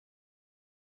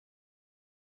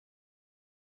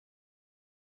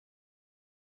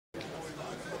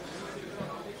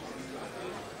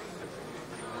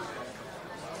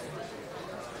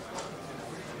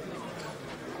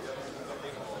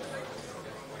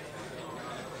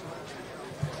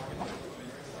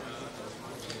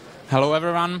Hello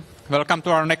everyone, welcome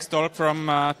to our next talk from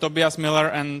Tobias, Mueller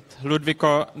and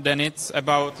Ludovico Nittis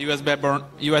about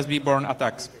USB-borne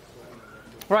attacks.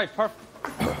 Right, perfect.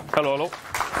 Hello, hello.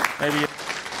 Maybe.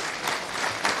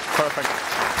 Perfect.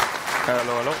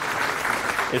 Hello,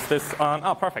 hello. Is this on?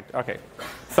 Oh, perfect. Okay.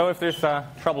 So if there's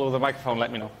trouble with the microphone, let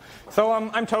me know. So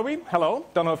I'm Toby. Hello.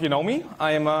 Don't know if you know me.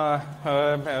 I'm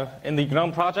in the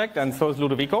GNOME project, and so is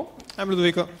Ludovico. I'm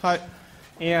Ludovico. Hi.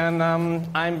 And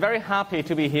I'm very happy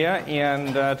to be here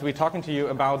and to be talking to you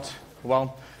about,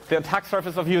 well, the attack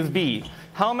surface of USB.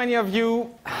 How many of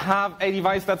you have a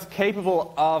device that's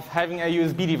capable of having a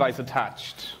USB device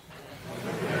attached?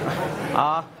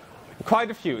 Quite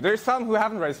a few. There's some who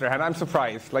haven't raised their hand. I'm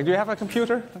surprised. Like, do you have a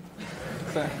computer?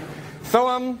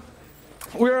 So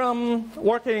we're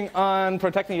working on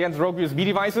protecting against rogue USB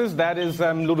devices. That is,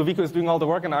 Ludovico is doing all the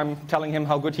work, and I'm telling him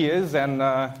how good he is, and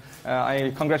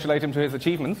I congratulate him to his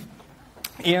achievements.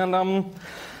 And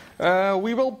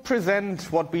we will present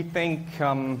what we think,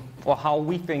 or how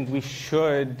we think we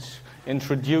should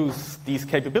introduce these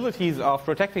capabilities of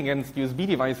protecting against USB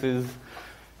devices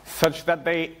such that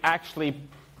they actually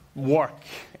work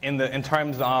in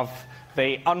terms of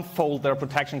they unfold their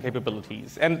protection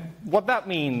capabilities. And what that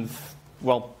means,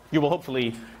 well, you will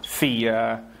hopefully see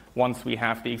once we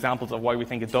have the examples of why we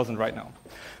think it doesn't right now.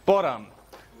 But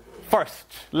first,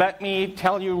 let me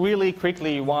tell you really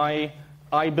quickly why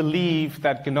I believe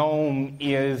that GNOME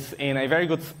is in a very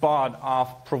good spot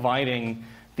of providing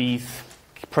these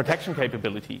protection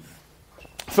capabilities.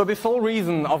 So the sole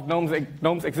reason of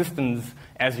GNOME's existence,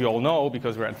 as you all know,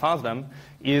 because we're at FOSDEM,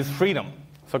 is freedom.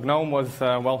 So GNOME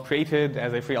was created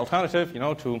as a free alternative,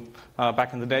 to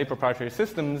back in the day proprietary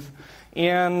systems,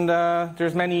 and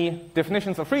there's many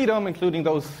definitions of freedom, including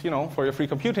those, for your free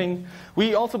computing.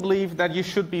 We also believe that you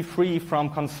should be free from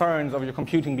concerns of your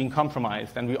computing being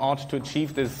compromised, and we ought to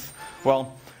achieve this,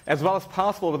 as well as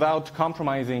possible without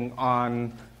compromising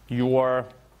on your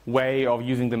way of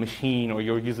using the machine or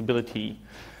your usability.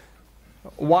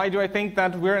 Why do I think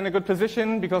that we're in a good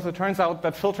position? Because it turns out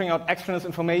that filtering out extraneous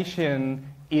information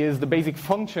is the basic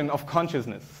function of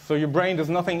consciousness. So your brain does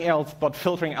nothing else but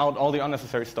filtering out all the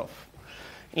unnecessary stuff.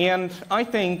 And I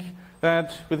think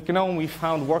that with GNOME we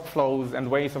found workflows and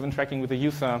ways of interacting with the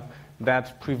user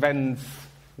that prevents,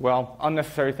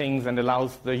 unnecessary things and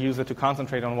allows the user to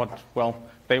concentrate on what,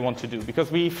 they want to do.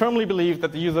 Because we firmly believe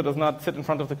that the user does not sit in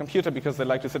front of the computer because they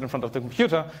like to sit in front of the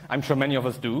computer. I'm sure many of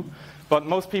us do. But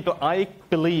most people,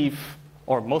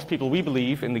 we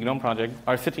believe in the GNOME project,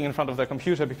 are sitting in front of their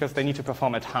computer because they need to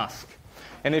perform a task.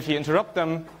 And if you interrupt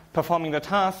them performing the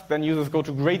task, then users go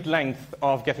to great length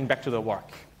of getting back to their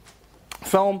work.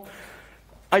 So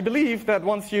I believe that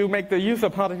once you make the user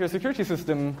part of your security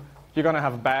system, you're going to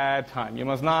have a bad time. You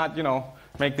must not,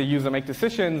 make the user make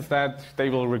decisions that they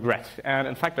will regret. And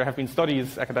in fact, there have been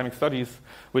studies, academic studies,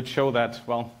 which show that,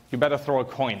 you better throw a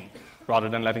coin rather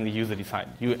than letting the user decide.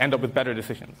 You end up with better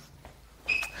decisions.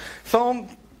 So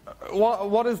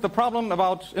what is the problem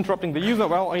about interrupting the user?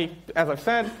 Well, as I've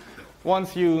said,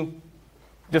 once you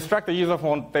distract the user from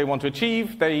what they want to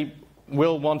achieve, they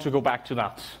will want to go back to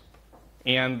that.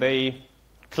 And they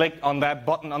click on that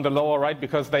button on the lower right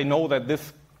because they know that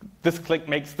this click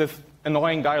makes this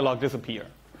annoying dialog disappear.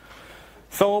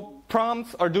 So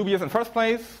prompts are dubious in first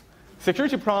place.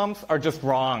 Security prompts are just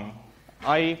wrong.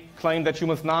 I claim that you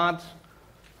must not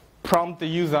prompt the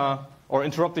user or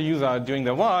interrupt the user doing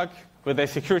their work with a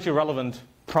security-relevant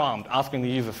prompt asking the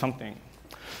user something.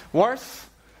 Worse,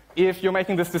 if you're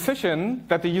making this decision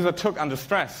that the user took under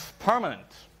stress, permanent,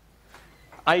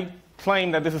 I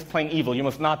claim that this is plain evil. You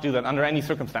must not do that under any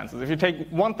circumstances. If you take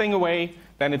one thing away,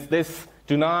 then it's this: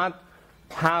 do not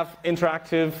have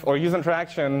interactive or user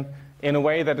interaction in a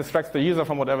way that distracts the user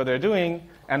from whatever they're doing,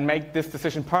 and make this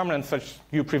decision permanent such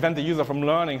you prevent the user from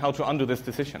learning how to undo this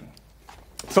decision.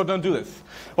 So don't do this.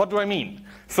 What do I mean?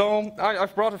 So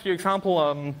I've brought a few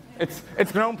examples.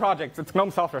 It's GNOME projects, it's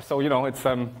GNOME software, so it's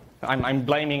I'm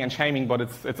blaming and shaming, but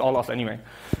it's all us anyway.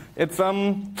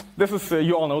 This is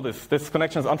you all know this. This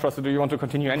connection is untrusted. Do you want to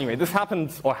continue anyway? This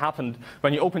happened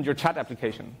when you opened your chat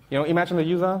application. Imagine the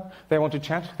user, they want to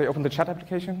chat. They open the chat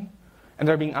application, and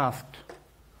they're being asked,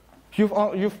 "You've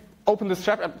opened this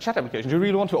chat application. Do you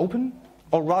really want to open,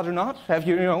 or rather not? Have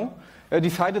you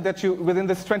decided that you within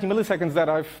this 20 milliseconds that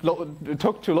I've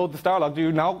took to load this dialog, do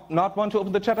you now not want to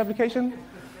open the chat application?"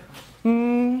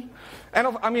 And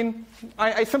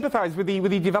I sympathize with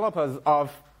the developers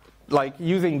of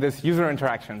using this user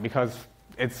interaction because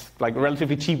it's a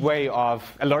relatively cheap way of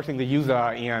alerting the user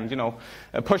and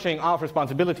pushing off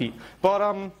responsibility. But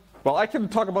I can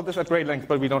talk about this at great length,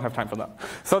 but we don't have time for that.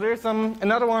 So there's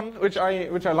another one which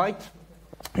I liked.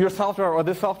 your software or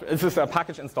this software, this is a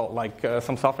package install, like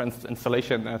some software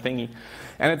installation thingy.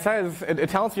 And it says, it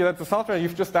tells you that the software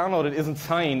you've just downloaded isn't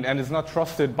signed and is not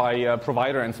trusted by a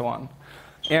provider and so on.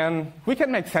 And we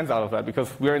can make sense out of that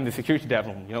because we're in the security dev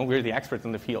room, we're the experts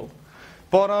in the field.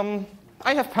 But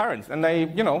I have parents and they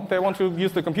want to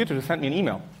use the computer to send me an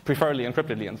email, preferably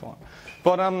encryptedly and so on.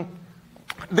 But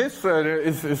this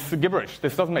is gibberish.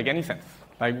 This doesn't make any sense.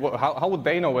 Like, how would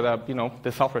they know whether,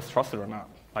 the software is trusted or not?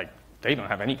 Like, they don't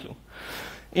have any clue.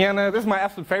 And this is my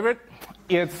absolute favorite.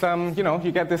 It's,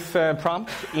 you get this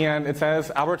prompt, and it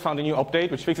says, Albert found a new update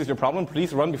which fixes your problem.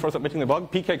 Please run before submitting the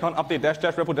bug. pkcon update dash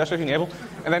repo dash enable.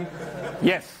 And then,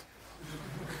 yes.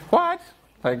 What?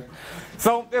 Like,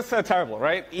 so it's terrible,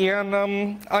 right? And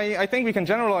I think we can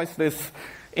generalize this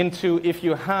into if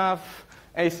you have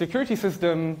a security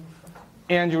system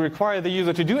and you require the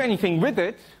user to do anything with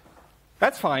it,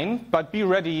 that's fine, but be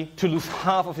ready to lose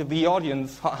half of the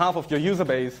audience, half of your user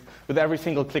base with every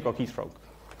single click or keystroke.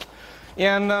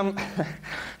 And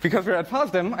because we're at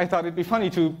FOSDEM, I thought it'd be funny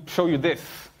to show you this.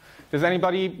 Does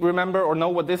anybody remember or know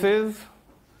what this is?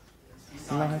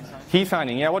 Key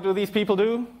signing. Yeah, what do these people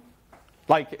do?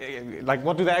 Like,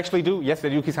 what do they actually do? Yes, they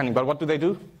do key signing, but what do they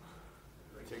do?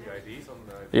 They take IDs on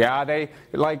the... Yeah, they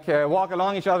walk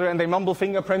along each other and they mumble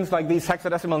fingerprints like these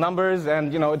hexadecimal numbers,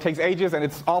 and it takes ages and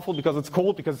it's awful because it's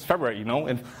cold because it's February,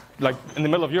 and like in the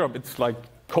middle of Europe it's like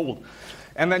cold.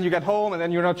 And then you get home and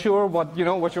then you're not sure what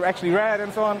you actually read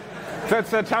and so on. So it's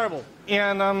terrible.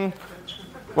 And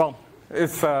well,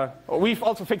 it's we've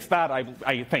also fixed that,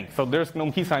 I think. So there's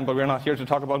GNOME key sign, but we're not here to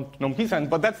talk about GNOME key sign.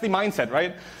 But that's the mindset,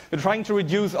 right? We're trying to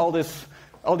reduce all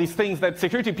these things that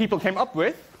security people came up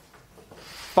with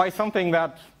by something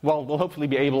that, well, will hopefully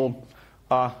be able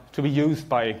to be used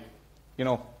by,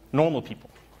 normal people.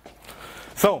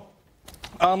 So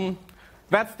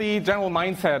that's the general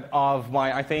mindset of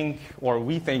why I think, or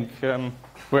we think,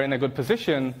 we're in a good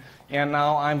position. And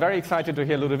now I'm very excited to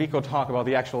hear Ludovico talk about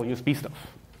the actual USB stuff.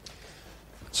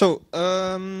 So,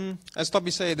 as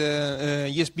Toby said,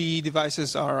 USB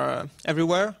devices are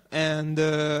everywhere, and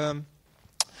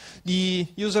the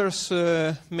users,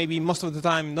 maybe most of the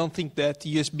time, don't think that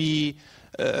USB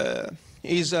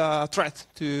is a threat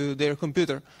to their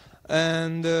computer.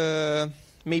 And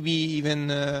maybe even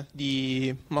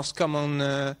the most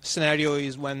common scenario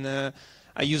is when a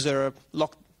user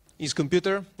locks his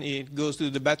computer, it goes to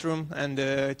the bathroom, and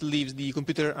it leaves the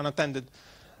computer unattended.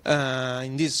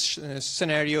 In this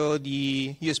scenario,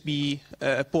 the USB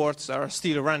ports are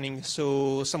still running,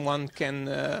 so someone can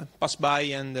pass by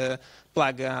and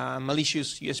plug a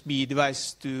malicious USB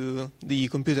device to the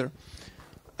computer.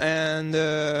 And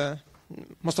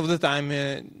most of the time,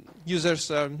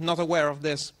 users are not aware of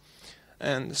this.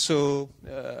 And so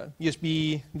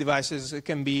USB devices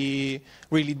can be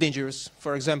really dangerous.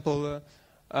 For example,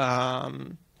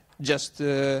 just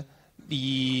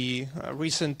the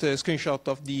recent screenshot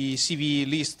of the CV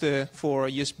list for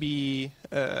USB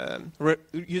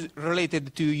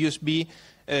related to USB,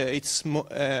 it's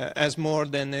has more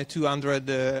than 200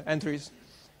 entries.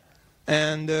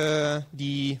 And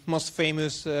the most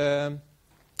famous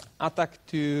attack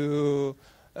to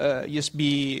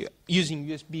using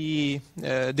USB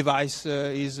device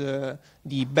is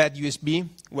the bad USB,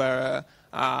 where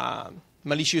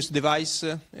malicious device.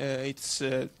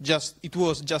 It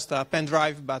was just a pen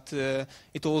drive, but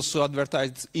it also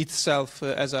advertised itself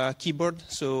as a keyboard.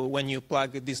 So when you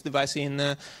plug this device in,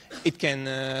 it can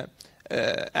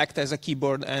act as a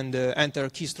keyboard and enter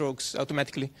keystrokes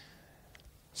automatically.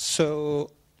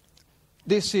 So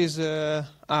this is a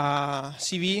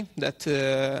CV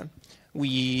that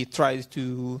we tried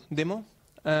to demo,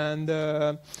 and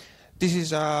this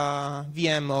is a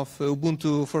VM of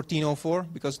Ubuntu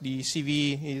 14.04 because the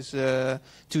CV is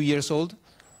 2 years old.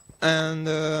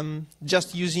 And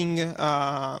just using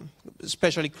a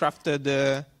specially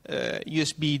crafted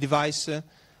USB device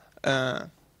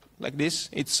like this,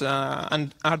 it's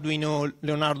an Arduino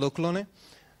Leonardo clone.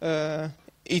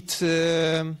 It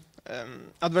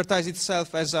advertises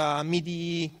itself as a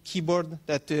MIDI keyboard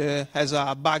that has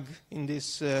a bug in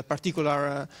this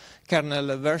particular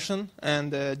kernel version,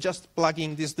 and just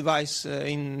plugging this device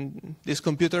in this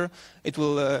computer, it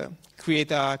will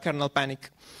create a kernel panic.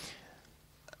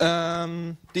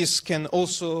 This can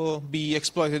also be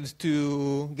exploited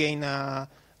to gain a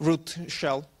root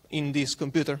shell in this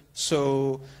computer.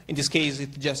 So in this case,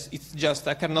 it's just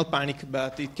a kernel panic,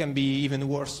 but it can be even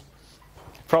worse.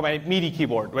 From a MIDI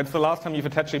keyboard. When's the last time you've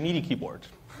attached a MIDI keyboard?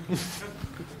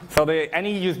 So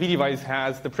any USB device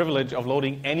has the privilege of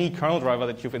loading any kernel driver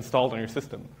that you've installed on your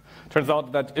system. Turns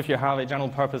out that if you have a general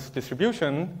purpose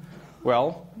distribution,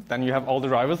 well, then you have all the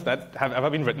drivers that have ever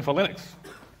been written for Linux.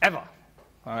 ever.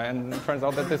 And it turns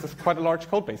out that this is quite a large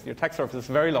code base. The attack surface is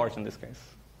very large in this case.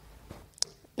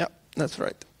 Yeah, that's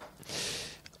right.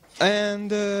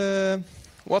 And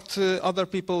what other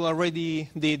people already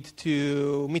did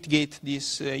to mitigate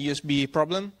this USB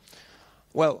problem?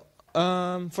 Well,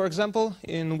 for example,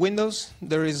 in Windows,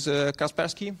 there is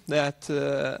Kaspersky that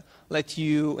let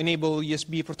you enable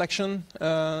USB protection,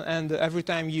 and every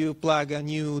time you plug a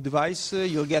new device,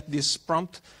 you'll get this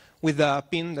prompt with a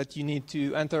PIN that you need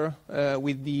to enter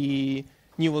with the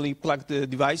newly plugged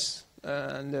device.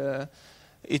 And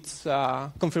it's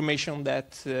a confirmation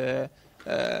that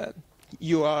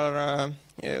you are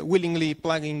willingly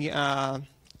plugging a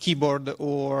keyboard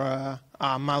or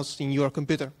a mouse in your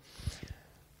computer.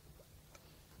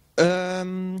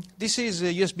 This is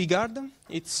USB Guard.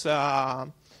 It's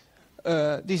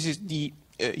this is the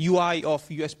UI of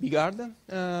USB Guard.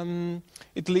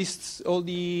 It lists all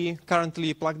the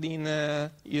currently plugged in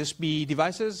USB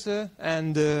devices,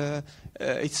 and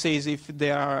it says if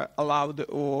they are allowed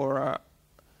or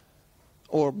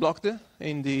blocked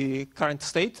in the current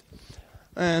state.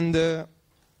 And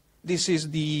this is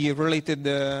the related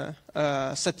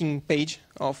setting page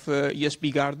of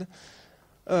USB Guard,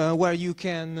 where you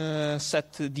can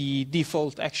set the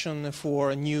default action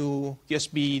for new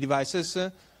USB devices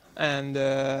and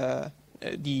the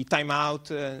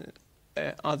timeout,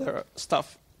 other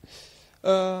stuff.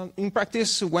 In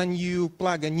practice, when you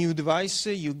plug a new device,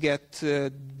 you get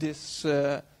this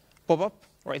pop-up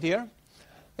right here.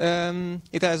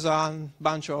 It has a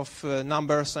bunch of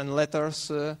numbers and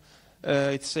letters.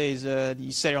 It says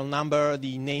the serial number,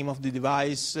 the name of the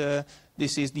device.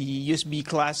 This is the USB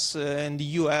class, and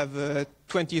you have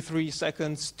 23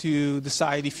 seconds to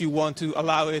decide if you want to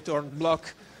allow it or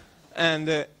block. And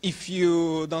if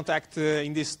you don't act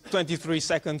in this 23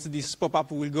 seconds, this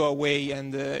pop-up will go away,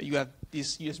 and you have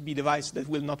this USB device that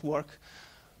will not work.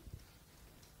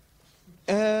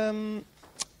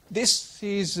 This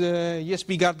is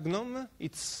USB Guard GNOME.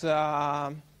 It's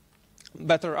a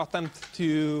better attempt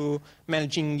to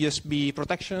managing USB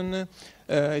protection.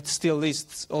 It still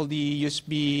lists all the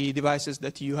USB devices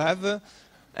that you have.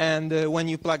 And when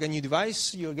you plug a new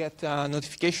device, you'll get a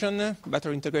notification,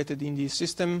 better integrated in the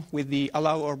system with the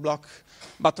allow or block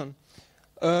button.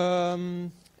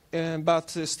 But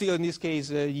still, in this case,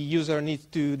 the user needs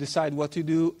to decide what to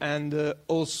do. And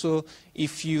also,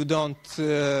 if you don't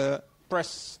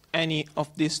press any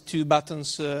of these two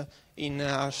buttons in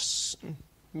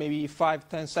maybe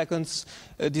 5-10 seconds,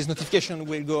 this notification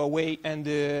will go away, and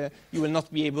you will not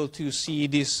be able to see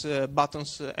these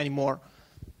buttons anymore.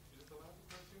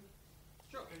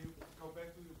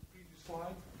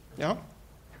 Slide. Yeah.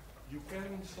 You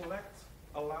can select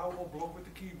allow or block with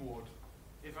the keyboard.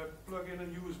 If I plug in a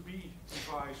USB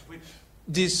device which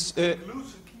This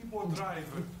includes a keyboard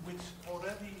driver which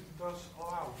already does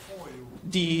allow for you.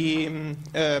 the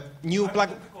new plug.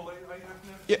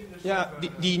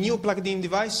 The new plugged-in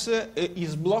device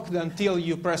is blocked until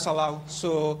you press allow.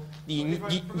 So if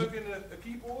I plug in a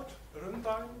keyboard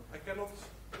runtime, I cannot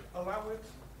allow it.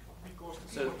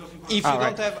 If you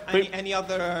don't have any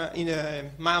other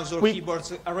mouse or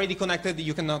keyboards already connected,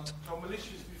 you cannot. So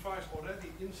malicious device already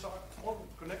inside,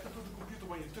 connected to the computer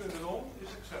when you turn it on is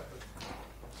accepted.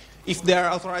 If they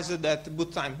are authorized at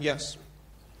boot time, yes.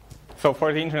 So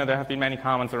for the internet, there have been many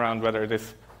comments around whether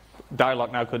this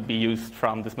dialog now could be used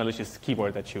from this malicious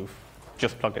keyboard that you've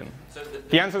just plugged in. So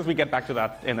the answer is we get back to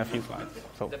that in a few slides.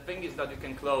 So the thing is that you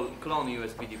can clone a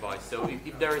USB device. So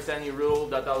if there is any rule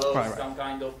that allows some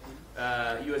kind of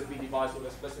USB device with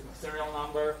a specific serial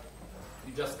number,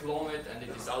 you just clone it and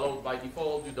it is allowed by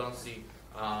default. You don't see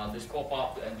this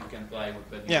pop-up and you can play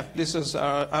with the Yeah, this is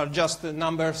are just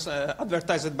numbers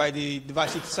advertised by the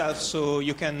device itself, so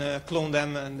you can clone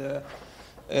them, and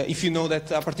if you know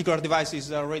that a particular device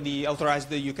is already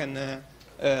authorized, you can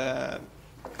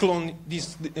clone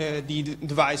this the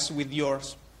device with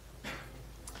yours.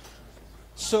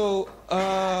 So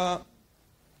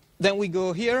then we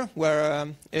go here, where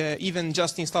even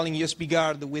just installing USB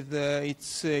Guard with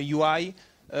its UI,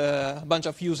 a bunch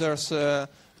of users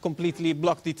completely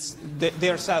blocked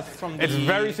their self from the... It's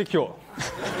very secure.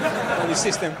 from the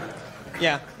system.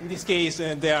 Yeah, in this case,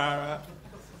 they are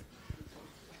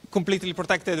completely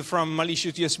protected from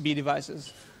malicious USB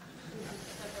devices.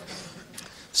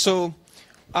 So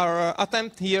our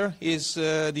attempt here is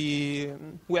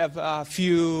we have a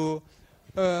few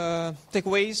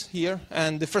takeaways here,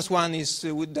 and the first one is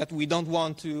that we don't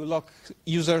want to lock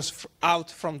users out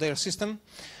from their system,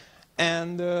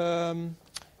 and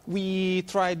we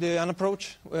tried an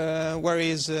approach where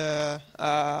is that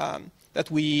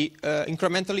we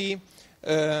incrementally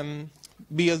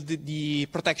build the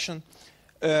protection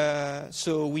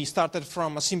So we started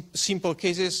from a simple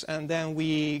cases, and then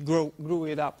we grew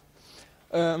it up.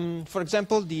 For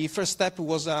example, the first step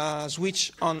was a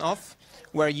switch on-off,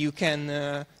 where you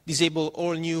can disable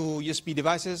all new USB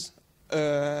devices.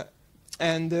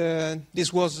 And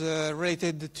this was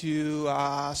related to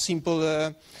a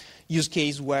simple use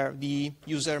case where the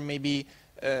user maybe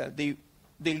they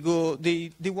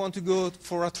want to go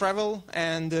for a travel,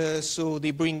 and so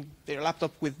they bring their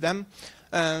laptop with them,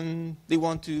 and they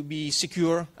want to be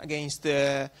secure against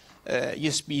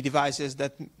USB devices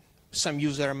that some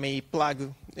user may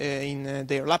plug in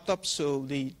their laptop. So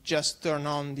they just turn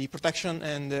on the protection,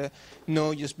 and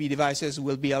no USB devices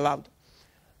will be allowed.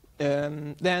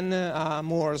 Then a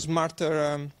more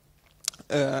smarter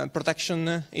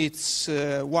protection, it's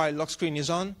while lock screen is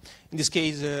on. In this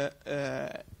case,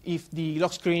 if the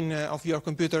lock screen of your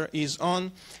computer is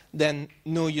on, then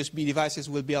no USB devices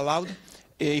will be allowed.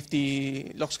 If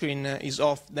the lock screen is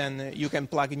off, then you can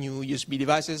plug new USB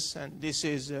devices. And this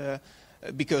is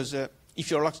because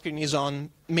if your lock screen is on,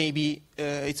 maybe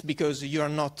it's because you are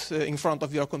not in front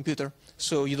of your computer,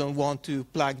 so you don't want to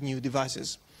plug new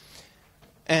devices.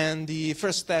 And the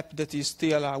first step that is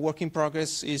still a work in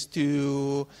progress is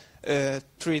to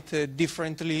treat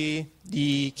differently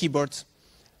the keyboards,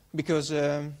 because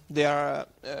they are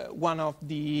one of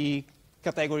the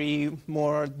category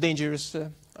more dangerous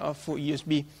for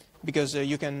USB, because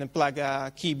you can plug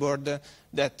a keyboard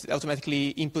that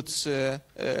automatically inputs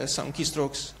some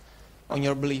keystrokes on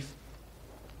your belief.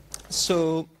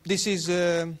 So this is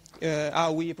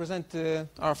how we present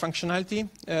our functionality.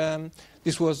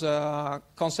 This was a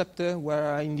concept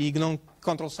where in the GNOME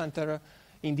Control Center,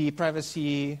 in the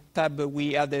Privacy tab,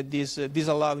 we added this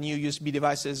disallow new USB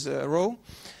devices row.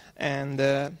 And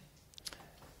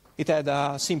it had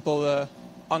a simple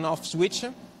on-off switch.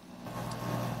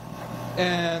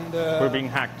 And we're being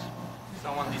hacked.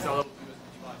 Someone disallowed USB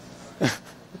devices.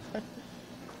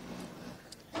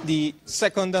 The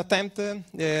second attempt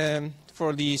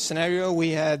for the scenario, we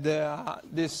had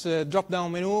this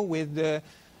drop-down menu with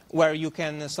where you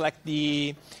can select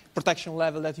the protection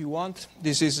level that you want.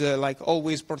 This is like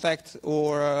always protect,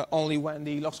 or only when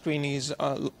the lock screen is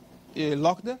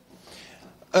locked.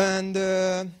 And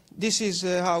this is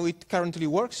how it currently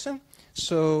works.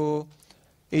 So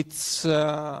it's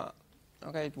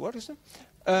okay. It works.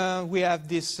 We have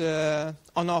this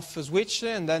on-off switch,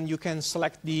 and then you can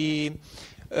select the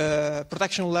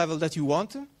protection level that you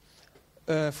want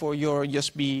for your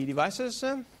USB devices.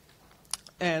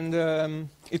 And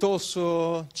it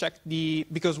also checks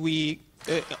because we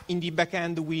in the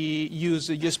backend we use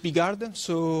USB guard,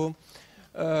 so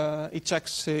it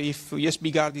checks if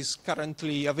USB guard is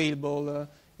currently available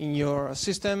in your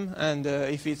system, and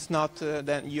if it's not,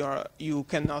 then you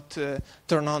cannot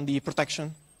turn on the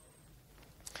protection.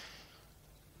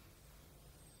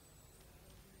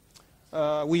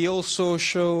 We also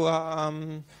show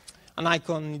an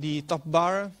icon in the top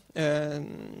bar,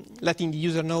 letting the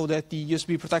user know that the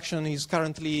USB protection is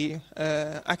currently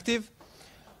active.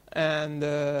 And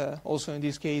also in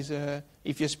this case,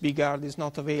 if USB guard is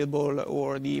not available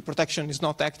or the protection is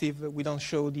not active, we don't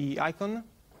show the icon.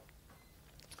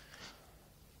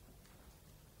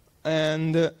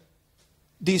 And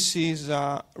this is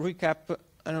a recap,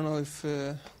 I don't know if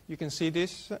you can see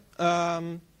this,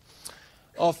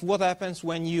 of what happens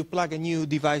when you plug a new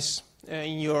device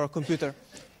in your computer.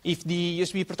 If the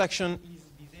USB protection is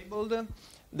disabled,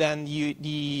 then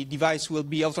the device will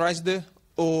be authorized,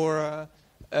 or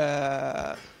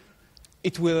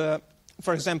it will,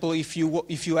 for example, if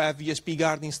you have USB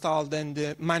guard installed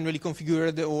and manually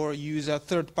configured, or use a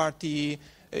third-party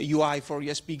UI for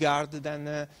USB guard,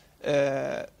 then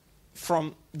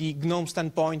from the GNOME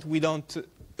standpoint, we don't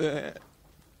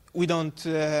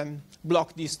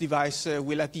block this device.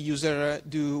 We let the user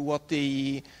do what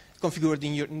they configured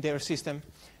in their system.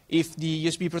 If the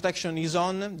USB protection is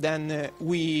on, then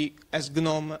we, as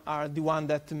GNOME, are the one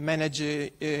that manage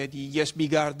the USB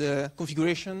guard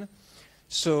configuration.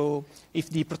 So if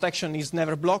the protection is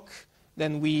never blocked,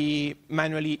 then we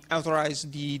manually authorize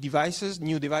the devices,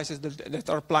 new devices that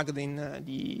are plugged in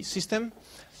the system.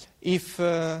 If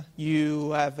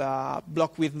you have a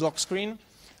block with lock screen,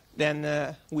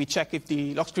 then we check if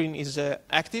the lock screen is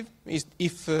active.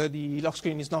 If the lock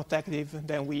screen is not active,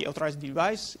 then we authorize the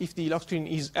device. If the lock screen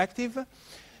is active,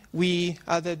 we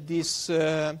added this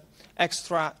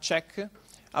extra check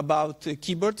about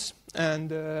keyboards,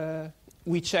 and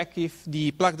we check if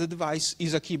the plugged device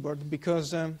is a keyboard,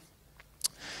 because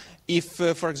if,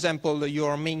 for example,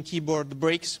 your main keyboard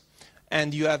breaks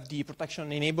and you have the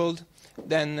protection enabled,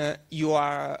 then you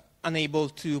are unable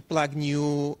to plug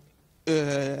new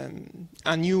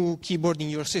a new keyboard in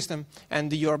your system,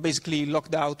 and you are basically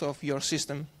locked out of your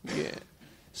system. Yeah.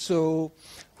 So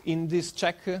in this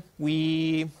check,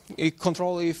 we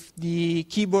control if the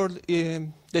keyboard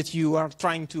that you are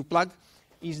trying to plug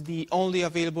is the only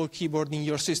available keyboard in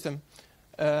your system.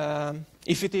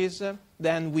 If it is,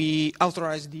 then we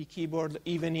authorize the keyboard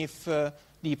even if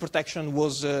the protection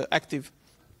was active.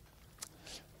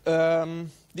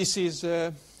 This is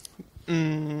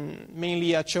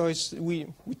mainly a choice. We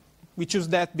choose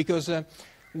that because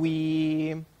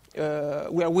we are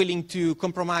willing to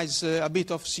compromise a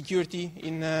bit of security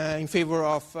in favor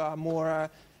of a more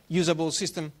usable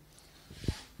system.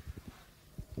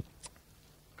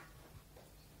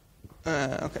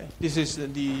 Okay, this is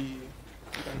the...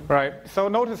 Right. So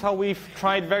notice how we've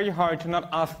tried very hard to not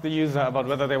ask the user about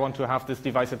whether they want to have this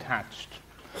device attached.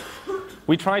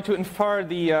 We try to infer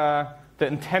the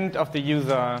intent of the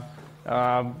user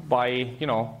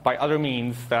by other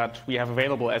means that we have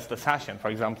available as the session, for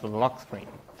example, the lock screen.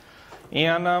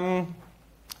 And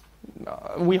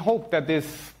we hope that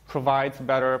this provides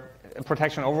better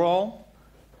protection overall,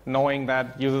 knowing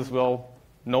that users will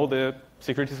know the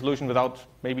security solution without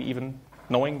maybe even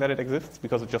knowing that it exists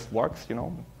because it just works,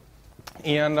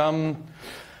 And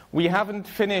we haven't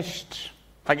finished,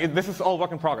 this is all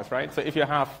work in progress, right? So if you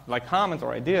have comments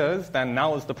or ideas, then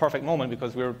now is the perfect moment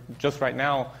because we're just right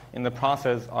now in the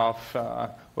process of,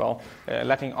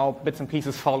 letting all bits and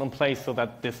pieces fall in place so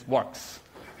that this works.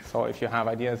 So if you have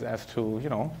ideas as to,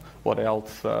 what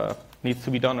else needs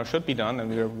to be done or should be done,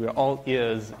 and we're all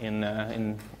ears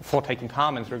for taking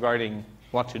comments regarding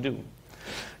what to do.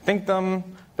 I think the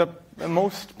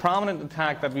most prominent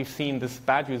attack that we've seen, this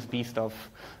bad USB stuff,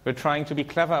 we're trying to be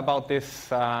clever about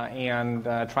this and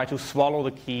try to swallow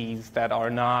the keys that are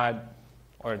not,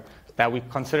 or that we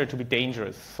consider to be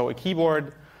dangerous. So a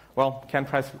keyboard, can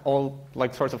press all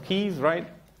sorts of keys, right?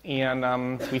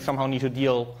 And we somehow need to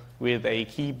deal with a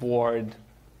keyboard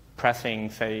pressing,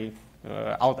 say,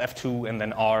 Alt F2 and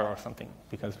then R or something,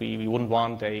 because we wouldn't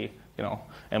want a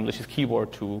malicious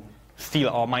keyboard to steal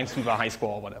our Minesweeper high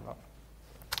score or whatever.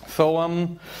 So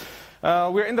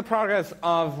we're in the progress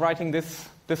of writing this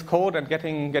code and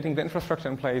getting the infrastructure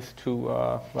in place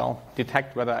to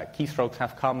detect whether keystrokes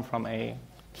have come from a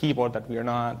keyboard that we are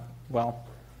not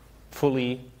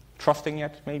fully trusting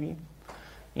yet, maybe.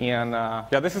 And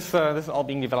this is all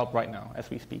being developed right now as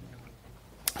we speak.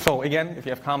 So again, if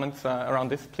you have comments around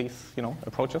this, please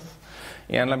approach us.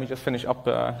 And let me just finish up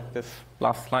this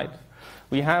last slide.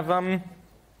 We have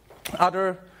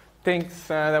other things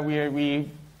that we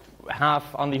have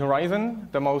on the horizon.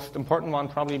 The most important one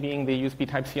probably being the USB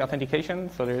Type-C authentication.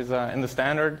 So there's in the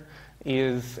standard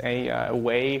is a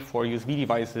way for USB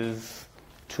devices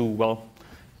to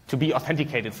be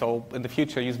authenticated. So in the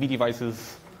future, USB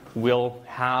devices will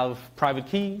have private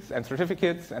keys and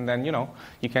certificates, and then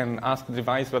you can ask the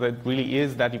device whether it really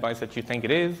is that device that you think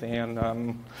it is, and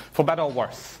for better or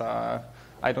worse.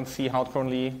 I don't see how it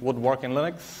currently would work in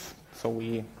Linux, so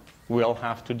we will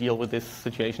have to deal with this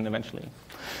situation eventually.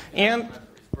 And it's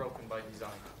broken by design.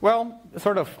 Well,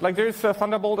 sort of. There's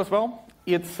Thunderbolt as well.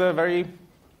 It's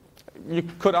you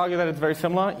could argue that it's very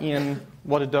similar in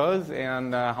what it does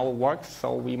and how it works.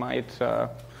 So we might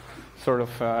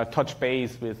touch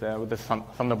base with the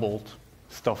Thunderbolt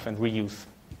stuff and reuse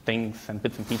things and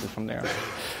bits and pieces from there.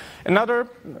 Another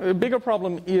bigger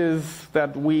problem is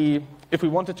that if we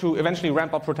wanted to eventually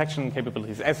ramp up protection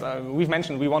capabilities, as we've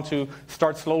mentioned, we want to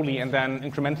start slowly and then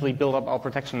incrementally build up our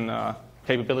protection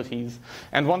capabilities.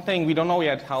 And one thing we don't know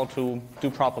yet how to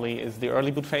do properly is the early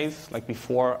boot phase,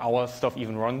 before our stuff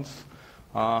even runs.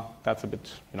 That's a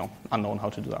bit, unknown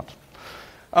how to do that.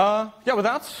 With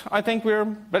that, I think we're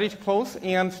ready to close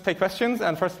and take questions.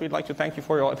 And first, we'd like to thank you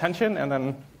for your attention, and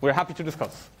then we're happy to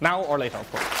discuss, now or later,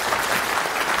 of course.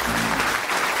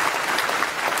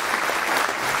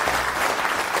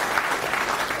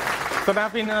 So there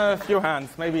have been a few hands.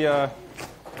 Maybe.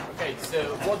 Okay. So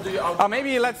what do you?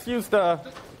 Maybe let's use the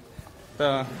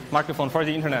microphone for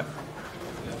the internet.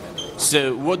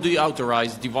 So what do you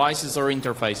authorize? Devices or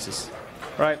interfaces?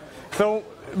 Right. So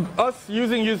us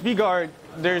using USB guard,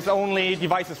 there's only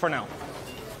devices for now.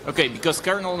 Okay, because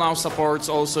kernel now supports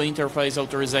also interface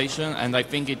authorization, and I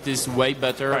think it is way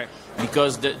better. Right.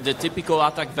 Because the typical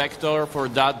attack vector for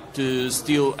that to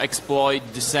still exploit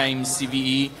the same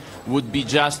CVE would be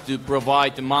just to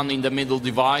provide a man-in-the-middle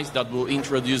device that will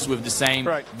introduce with the same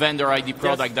vendor ID,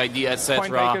 product ID,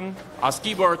 etc. as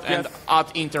keyboard and add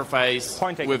interface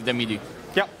with the MIDI.